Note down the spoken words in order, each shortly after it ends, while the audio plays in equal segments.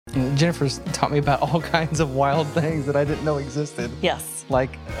Jennifer's taught me about all kinds of wild things that I didn't know existed. Yes.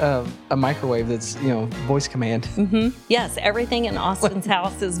 Like a microwave that's, voice command. Mm-hmm. Yes, everything in Austin's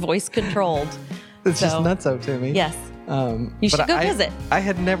house is voice controlled. It's just nutso to me. Yes. You should go visit. I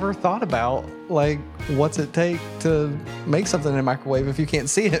had never thought about, what's it take to make something in a microwave if you can't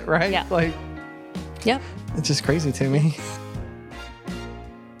see it, right? Yeah. Yep. It's just crazy to me.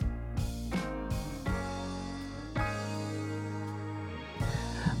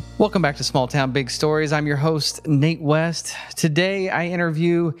 Welcome back to Small Town Big Stories. I'm your host, Nate West. Today, I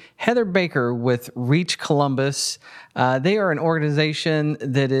interview Heather Baker with Reach Columbus. They are an organization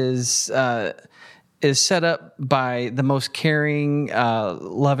that is set up by the most caring,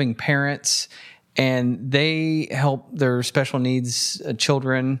 loving parents, and they help their special needs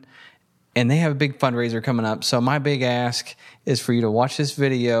children, and they have a big fundraiser coming up. So my big ask is for you to watch this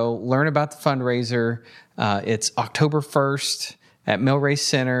video, learn about the fundraiser. It's October 1st. At Millrace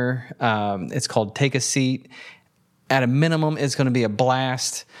Center. It's called Take a Seat. At a minimum, it's going to be a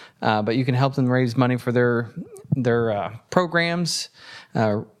blast, but you can help them raise money for their programs.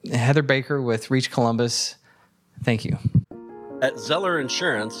 Heather Baker with Reach Columbus, thank you. At Zeller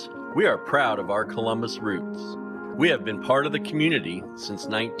Insurance, we are proud of our Columbus roots. We have been part of the community since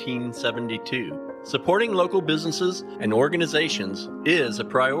 1972. Supporting local businesses and organizations is a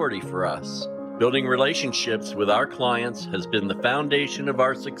priority for us. Building relationships with our clients has been the foundation of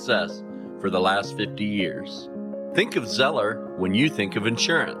our success for the last 50 years. Think of Zeller when you think of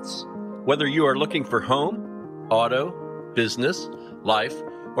insurance. Whether you are looking for home, auto, business, life,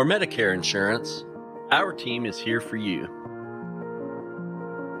 or Medicare insurance, our team is here for you.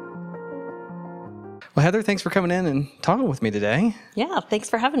 Well, Heather, thanks for coming in and talking with me today. Yeah,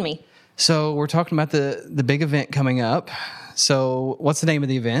 thanks for having me. So we're talking about the big event coming up. So what's the name of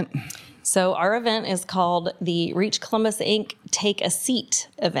the event? So our event is called the Reach Columbus, Inc. Take a Seat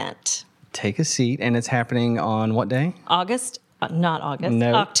event. Take a Seat, and it's happening on what day? October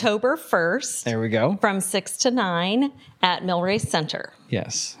 1st. There we go. From 6 to 9 at Millrace Center.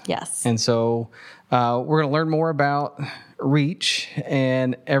 Yes. Yes. And so we're going to learn more about Reach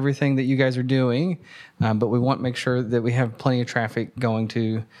and everything that you guys are doing, but we want to make sure that we have plenty of traffic going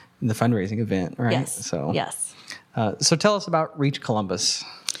to the fundraising event, right? Yes. Yes. So tell us about Reach Columbus.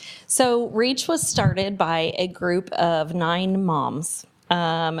 So Reach was started by a group of 9 moms.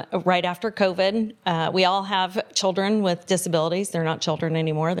 Right after COVID, we all have children with disabilities. They're not children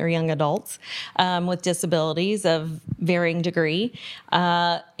anymore. They're young adults with disabilities of varying degree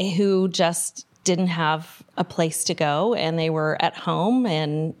who just didn't have a place to go, and they were at home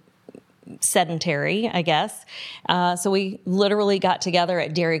and sedentary, I guess. So we literally got together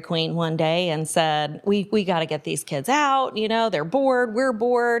at Dairy Queen one day and said, we got to get these kids out. They're bored. We're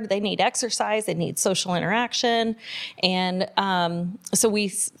bored. They need exercise. They need social interaction. And so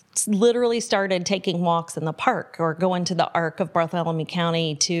we literally started taking walks in the park or going to the Arc of Bartholomew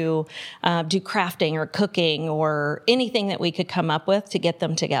County to do crafting or cooking or anything that we could come up with to get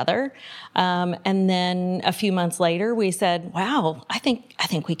them together. And then a few months later, we said, wow, I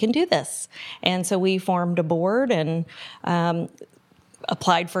think we can do this. And so we formed a board and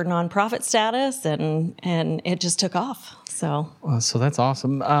applied for nonprofit status, and it just took off. So that's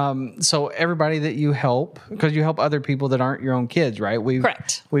awesome. So everybody that you help, because you help other people that aren't your own kids, right?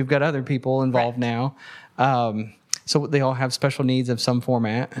 Correct. We've got other people involved now. So they all have special needs of some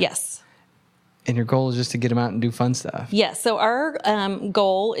format. Yes. And your goal is just to get them out and do fun stuff. Yes. So our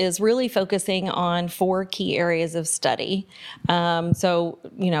goal is really focusing on 4 key areas of study. So,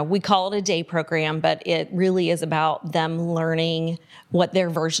 we call it a day program, but it really is about them learning what their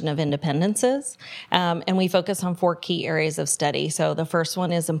version of independence is. And we focus on 4 key areas of study. So the first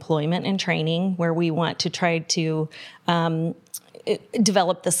one is employment and training, where we want to try to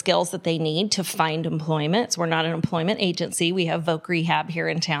develop the skills that they need to find employment. So we're not an employment agency. We have Voc Rehab here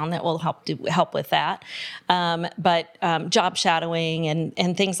in town that will help with that. But job shadowing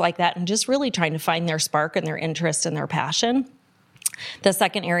and things like that, and just really trying to find their spark and their interest and their passion. The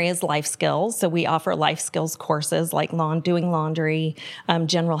second area is life skills. So we offer life skills courses like doing laundry,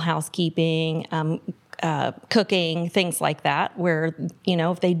 general housekeeping, cooking, things like that, where,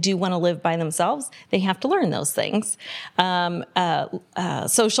 if they do want to live by themselves, they have to learn those things.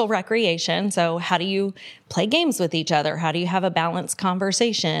 Social recreation. So how do you play games with each other? How do you have a balanced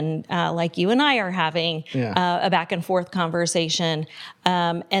conversation like you and I are having, a back and forth conversation?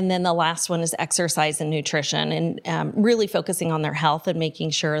 And then the last one is exercise and nutrition, and really focusing on their health and making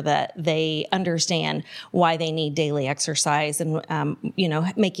sure that they understand why they need daily exercise and,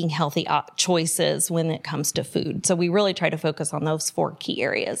 making healthy choices when it comes to food. So we really try to focus on those 4 key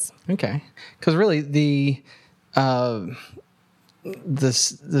areas. Okay. Because really the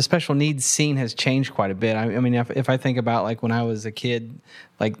special needs scene has changed quite a bit. I mean, if I think about like when I was a kid,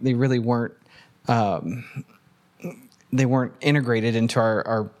 like they really weren't integrated into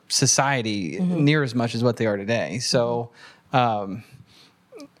our society near as much as what they are today. So I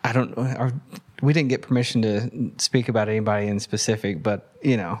don't know. We didn't get permission to speak about anybody in specific, but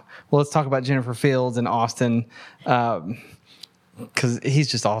well, let's talk about Jennifer Fields and Austin, because he's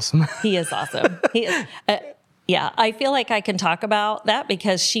just awesome. He is awesome. He is. Yeah, I feel like I can talk about that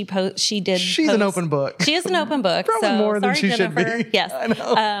because she's an open book. She is an open book. Probably so, more than sorry, she Jennifer. should be. Yes, I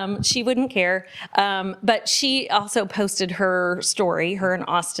know. She wouldn't care. But she also posted her and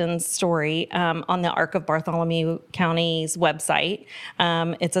Austin's story on the Arc of Bartholomew County's website.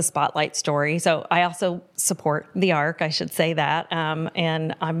 It's a spotlight story. So I also support the Arc, I should say that,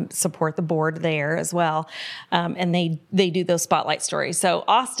 and I support the board there as well. And they do those spotlight stories. So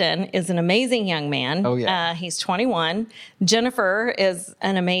Austin is an amazing young man. Oh yeah. He's 21. Jennifer is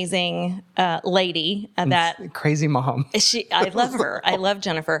an amazing lady that crazy mom. I love her. I love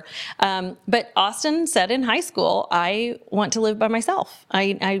Jennifer. But Austin said in high school, I want to live by myself.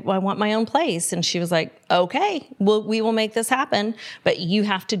 I want my own place. And she was like, okay, we will make this happen, but you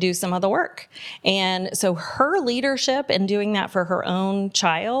have to do some of the work. And so her leadership in doing that for her own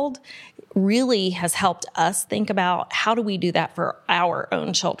child really has helped us think about how do we do that for our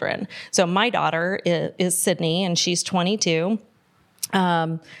own children. So my daughter is Sydney, and she's 22.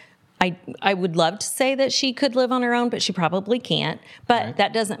 I would love to say that she could live on her own, but she probably can't. But Right.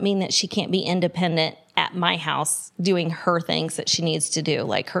 that doesn't mean that she can't be independent at my house doing her things that she needs to do,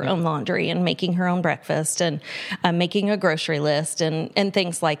 like her own laundry and making her own breakfast and making a grocery list and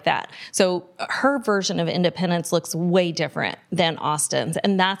things like that. So her version of independence looks way different than Austin's.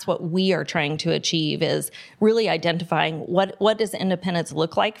 And that's what we are trying to achieve, is really identifying what does independence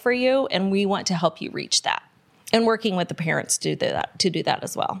look like for you? And we want to help you reach that, and working with the parents to do that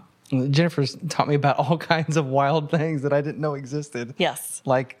as well. Jennifer's taught me about all kinds of wild things that I didn't know existed. Yes.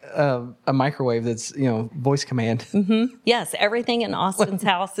 Like a microwave that's, voice command. Mm-hmm. Yes. Everything in Austin's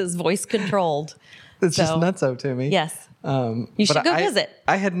house is voice controlled. It's just nutso to me. Yes. You should go visit.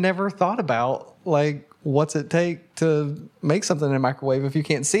 I had never thought about like what's it take to make something in a microwave if you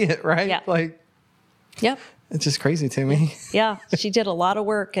can't see it, right? Yeah. Like, Yep. it's just crazy to me. Yeah, she did a lot of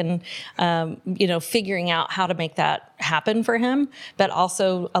work and, figuring out how to make that happen for him, but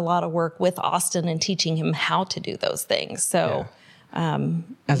also a lot of work with Austin and teaching him how to do those things. So,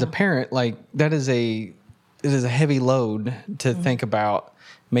 As a parent, like it is a heavy load to think about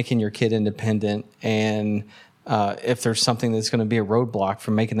making your kid independent. And if there's something that's going to be a roadblock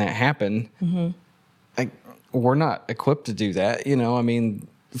for making that happen, like we're not equipped to do that.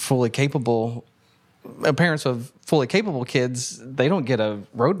 Fully capable parents of fully capable kids, they don't get a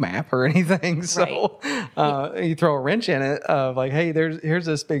roadmap or anything. So you throw a wrench in it of like, hey, here's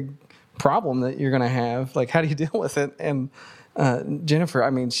this big problem that you're going to have. Like, how do you deal with it? And Jennifer, I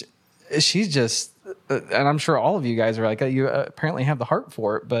mean, she's just, and I'm sure all of you guys are like, you apparently have the heart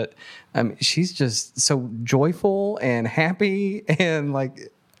for it, but she's just so joyful and happy, and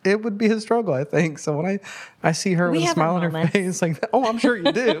like, it would be a struggle, I think. So when I see her with a smile on her face, like, oh, I'm sure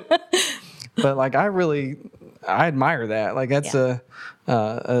you do. But like, I admire that. Like, that's a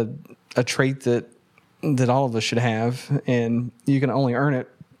trait that all of us should have, and you can only earn it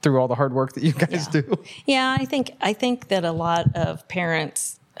through all the hard work that you guys do. Yeah, I think that a lot of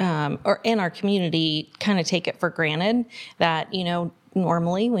parents or in our community kind of take it for granted that,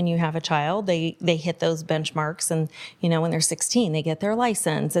 normally when you have a child, they hit those benchmarks, and, when they're 16, they get their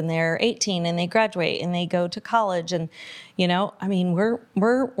license, and they're 18 and they graduate and they go to college. And,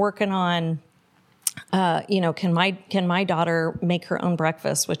 we're working on, can my daughter make her own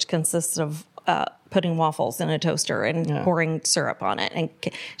breakfast, which consists of, putting waffles in a toaster and pouring syrup on it. And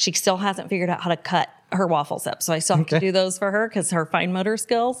she still hasn't figured out how to cut her waffles up. So I still have to do those for her because her fine motor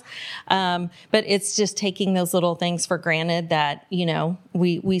skills. But it's just taking those little things for granted that,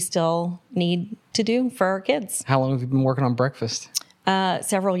 we still need to do for our kids. How long have you been working on breakfast?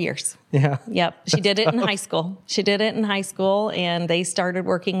 Several years. Yeah. Yep. She did it in high school. And they started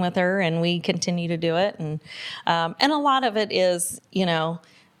working with her, and we continue to do it. And a lot of it is,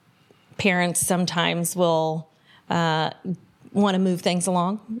 parents sometimes will, want to move things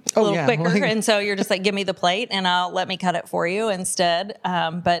along a little quicker. And so you're just like, give me the plate and let me cut it for you instead.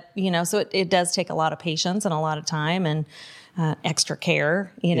 But, so it does take a lot of patience and a lot of time and extra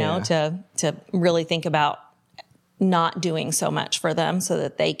care, to really think about not doing so much for them so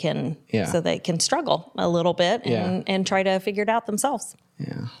that they can, struggle a little bit and try to figure it out themselves.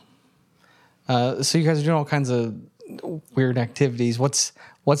 Yeah. So you guys are doing all kinds of weird activities. What's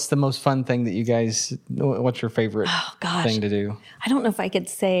the most fun thing that you guys, what's your favorite thing to do? I don't know if I could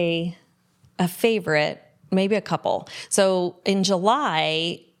say a favorite, maybe a couple. So in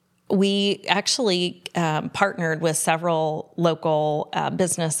July, we actually partnered with several local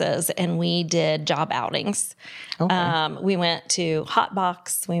businesses, and we did job outings. Okay. We went to Hot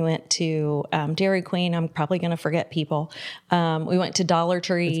Box. We went to Dairy Queen. I'm probably going to forget people. We went to Dollar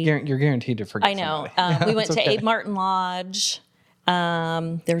Tree. You're guaranteed to forget. I know. We went to okay. Abe Martin Lodge.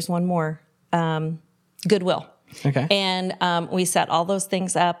 There's one more. Goodwill. Okay. And we set all those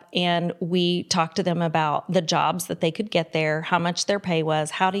things up, and we talked to them about the jobs that they could get there, how much their pay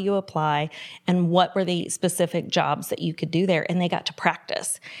was, how do you apply, and what were the specific jobs that you could do there. And they got to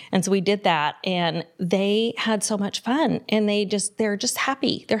practice. And so we did that, and they had so much fun, and they're just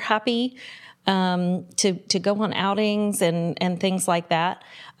happy. They're happy to go on outings and things like that.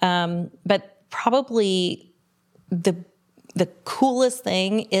 But probably the coolest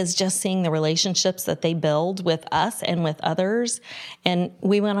thing is just seeing the relationships that they build with us and with others. And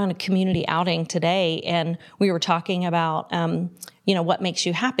we went on a community outing today, and we were talking about, what makes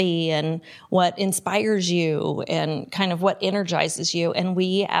you happy and what inspires you and kind of what energizes you. And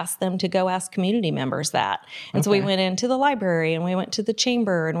we asked them to go ask community members that. And so we went into the library, and we went to the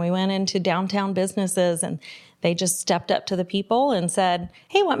chamber, and we went into downtown businesses, and they just stepped up to the people and said,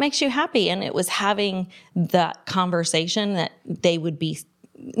 hey, what makes you happy? And it was having that conversation that they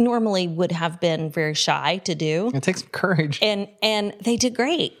normally would have been very shy to do. It takes courage. And they did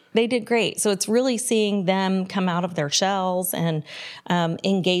great. They did great. So it's really seeing them come out of their shells and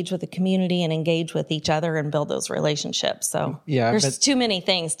engage with the community and engage with each other and build those relationships. So there's too many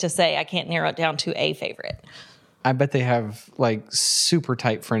things to say. I can't narrow it down to a favorite. I bet they have like super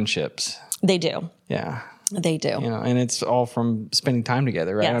tight friendships. They do. Yeah. They do. And it's all from spending time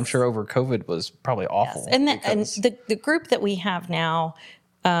together, right? Yes. I'm sure over COVID was probably awful. Yes. And the group that we have now,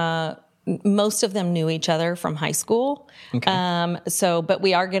 most of them knew each other from high school. Okay. But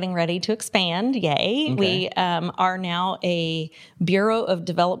we are getting ready to expand. Yay. Okay. We are now a Bureau of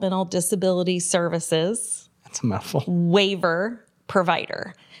Developmental Disability Services. That's a mouthful. Waiver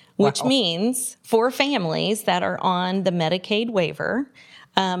provider, which means for families that are on the Medicaid waiver,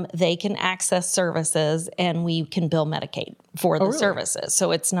 they can access services, and we can bill Medicaid for the services.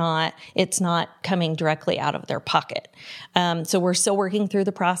 So it's not coming directly out of their pocket. So we're still working through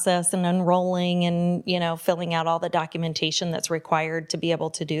the process and enrolling and, filling out all the documentation that's required to be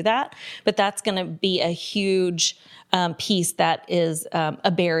able to do that. But that's going to be a huge piece that is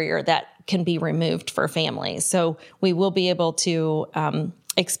a barrier that can be removed for families. So we will be able to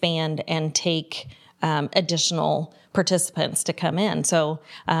expand and take additional participants to come in. So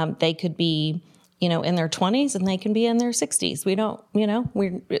they could be, in their 20s, and they can be in their 60s. We don't,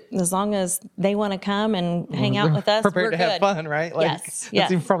 as long as they want to come and hang out with us, prepared we're to good. have fun, right? Yes.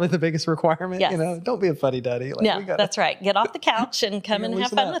 That's probably the biggest requirement. Yes. Don't be a fuddy-duddy. That's right. Get off the couch and come and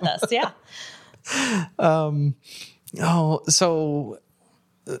have fun with us. Yeah. So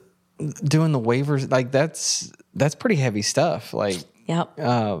doing the waivers, that's pretty heavy stuff. Yep.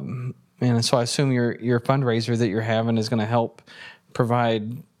 And so I assume your fundraiser that you're having is going to help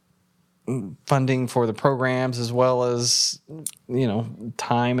provide funding for the programs, as well as,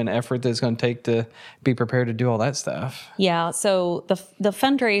 time and effort that it's going to take to be prepared to do all that stuff. Yeah. So the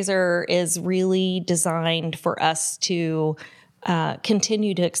fundraiser is really designed for us to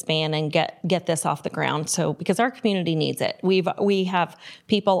continue to expand and get this off the ground. So because our community needs it, we have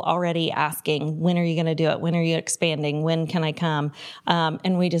people already asking, when are you going to do it? When are you expanding? When can I come?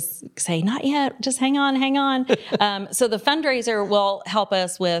 And we just say, not yet, just hang on. So the fundraiser will help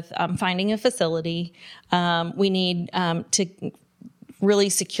us with finding a facility. We need to really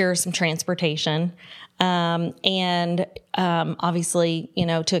secure some transportation. Obviously,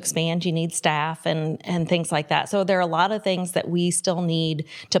 to expand, you need staff and things like that. So there are a lot of things that we still need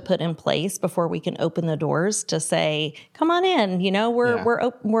to put in place before we can open the doors to say, come on in,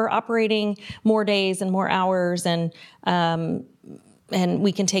 we're operating more days and more hours and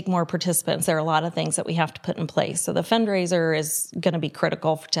we can take more participants. There are a lot of things that we have to put in place. So the fundraiser is going to be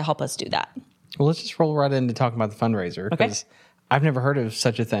critical to help us do that. Well, let's just roll right into talking about the fundraiser, because I've never heard of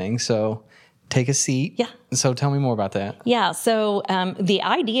such a thing. So take a seat. Yeah. So tell me more about that. Yeah. So the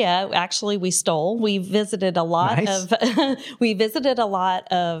idea, actually, we stole. We visited a lot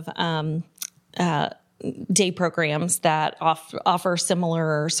of day programs that offer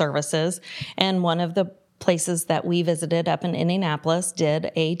similar services, and one of the places that we visited up in Indianapolis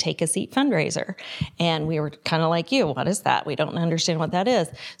did a Take a Seat fundraiser. And we were kind of like you, what is that? We don't understand what that is.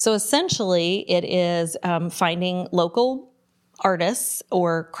 So essentially it is finding local artists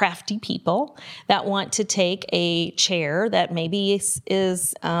or crafty people that want to take a chair that maybe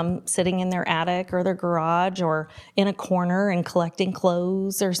is sitting in their attic or their garage or in a corner and collecting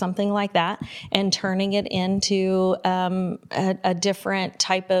clothes or something like that, and turning it into a different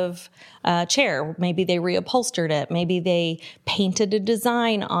type of chair. Maybe they reupholstered it. Maybe they painted a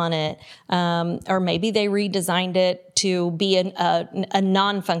design on it, or maybe they redesigned it to be a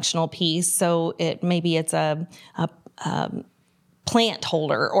non-functional piece. So maybe it's a plant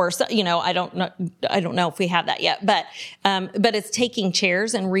holder, or so, I don't know if we have that yet, but it's taking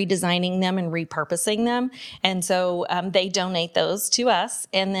chairs and redesigning them and repurposing them. And so they donate those to us,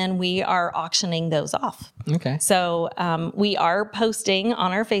 and then we are auctioning those off. Okay. So we are posting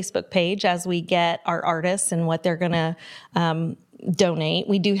on our Facebook page as we get our artists and what they're going to donate.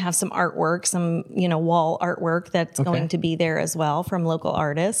 We do have some artwork, some, wall artwork that's going to be there as well from local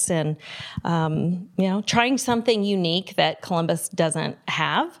artists, and, trying something unique that Columbus doesn't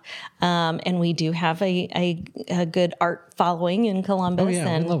have. And we do have a good art following in Columbus. Oh yeah,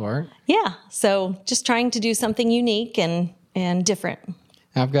 and we love art. Yeah. So just trying to do something unique and different.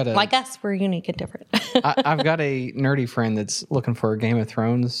 I've got like us, we're unique and different. I've got a nerdy friend that's looking for a Game of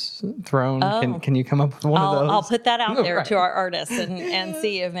Thrones throne. Oh. Can you come up with one of those? I'll put that out there Right. to our artists and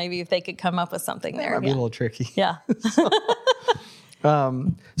see if they could come up with something there. Might be a little tricky. Yeah.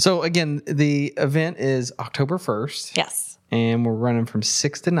 So again, the event is October 1st. Yes. And we're running from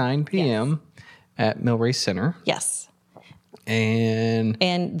 6 to 9 p.m. at Millrace Center. Yes. And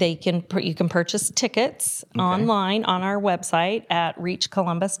you can purchase tickets online on our website at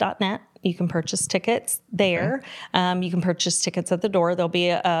reachcolumbus.net. You can purchase tickets there. You can purchase tickets at the door. There'll be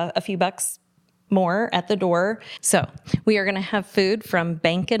a few bucks more at the door. So we are going to have food from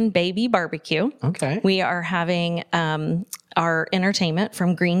Bankin' Baby Barbecue. Okay. We are having our entertainment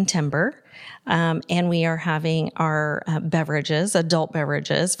from Green Timber. And we are having our beverages, adult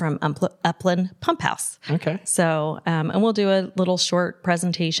beverages from Upland Pump House. Okay. So, and we'll do a little short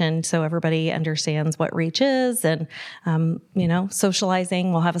presentation so everybody understands what Reach is and,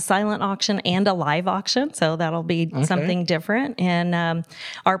 socializing. We'll have a silent auction and a live auction. So that'll be something different. And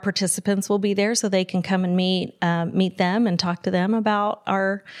our participants will be there so they can come and meet them and talk to them about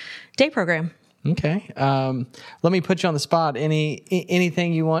our day program. Okay. Let me put you on the spot.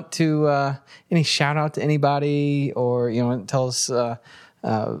 Anything you want to, any shout out to anybody, or, tell us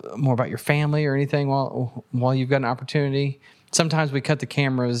more about your family or anything while you've got an opportunity? Sometimes we cut the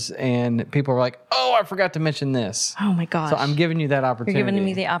cameras and people are like, "Oh, I forgot to mention this." Oh my gosh. So I'm giving you that opportunity. You're giving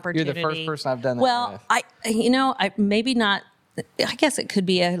me the opportunity. You're the first person I've done that with. with. I maybe not. I guess it could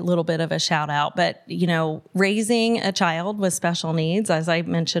be a little bit of a shout out, but raising a child with special needs, as I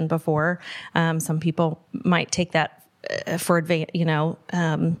mentioned before, some people might take that for advantage.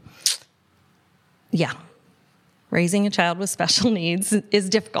 Raising a child with special needs is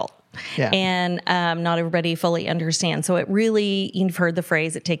difficult. Yeah. And not everybody fully understands. So it really, you've heard the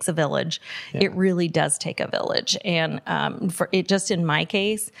phrase, it takes a village. Yeah. It really does take a village. And for it, just in my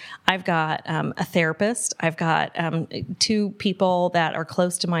case, I've got a therapist. I've got 2 people that are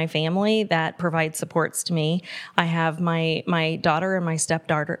close to my family that provide supports to me. I have my daughter and my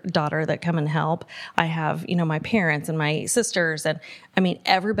stepdaughter that come and help. I have, my parents and my sisters. And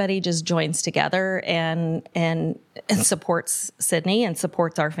everybody just joins together and supports Sydney and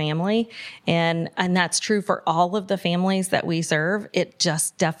supports our family. And that's true for all of the families that we serve. It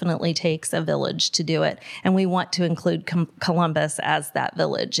just definitely takes a village to do it. And we want to include Columbus as that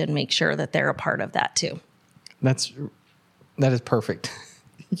village and make sure that they're a part of that too. That is perfect.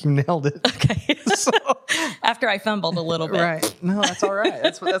 You nailed it. Okay. So, after I fumbled a little bit. Right. No, that's all right.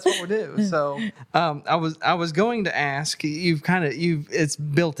 That's what we do. So, I was going to ask, it's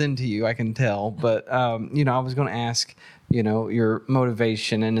built into you, I can tell, but, I was going to ask, your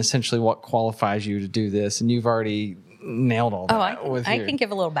motivation and essentially what qualifies you to do this. And you've already nailed all that. I can give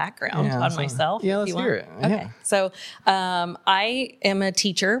a little background on myself. Yeah, let's hear it. Okay. Yeah. So I am a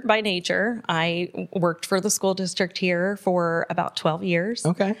teacher by nature. I worked for the school district here for about 12 years.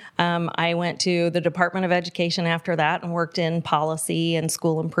 Okay. I went to the Department of Education after that and worked in policy and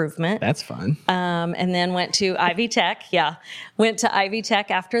school improvement. That's fun. And then went to Ivy Tech. Yeah. Went to Ivy Tech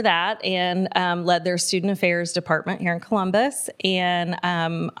after that and led their student affairs department here in Columbus. And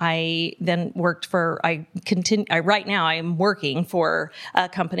I then worked right now I am working for a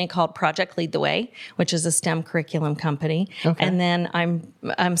company called Project Lead the Way, which is a STEM curriculum company. Okay. And then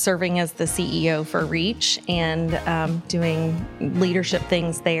I'm serving as the CEO for Reach and doing leadership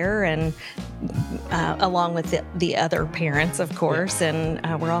things there, and along with the other parents, of course. Yeah.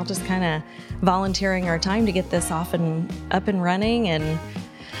 And we're all just kind of volunteering our time to get this up and running. And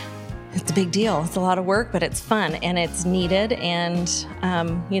it's a big deal. It's a lot of work, but it's fun and it's needed. And,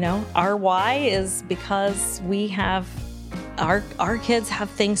 our why is because we have our kids have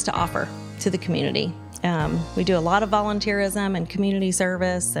things to offer to the community. We do a lot of volunteerism and community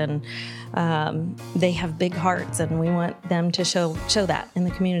service, and they have big hearts, and we want them to show that in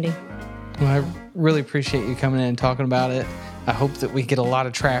the community. Well, I really appreciate you coming in and talking about it. I hope that we get a lot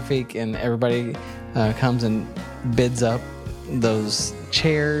of traffic and everybody comes and bids up those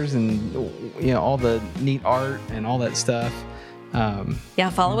chairs and all the neat art and all that stuff.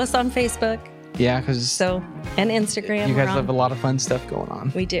 Follow us on Facebook. Yeah, because and Instagram. You guys have a lot of fun stuff going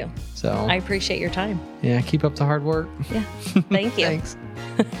on. We do. So I appreciate your time. Yeah, keep up the hard work. Yeah. Thank you. Thanks.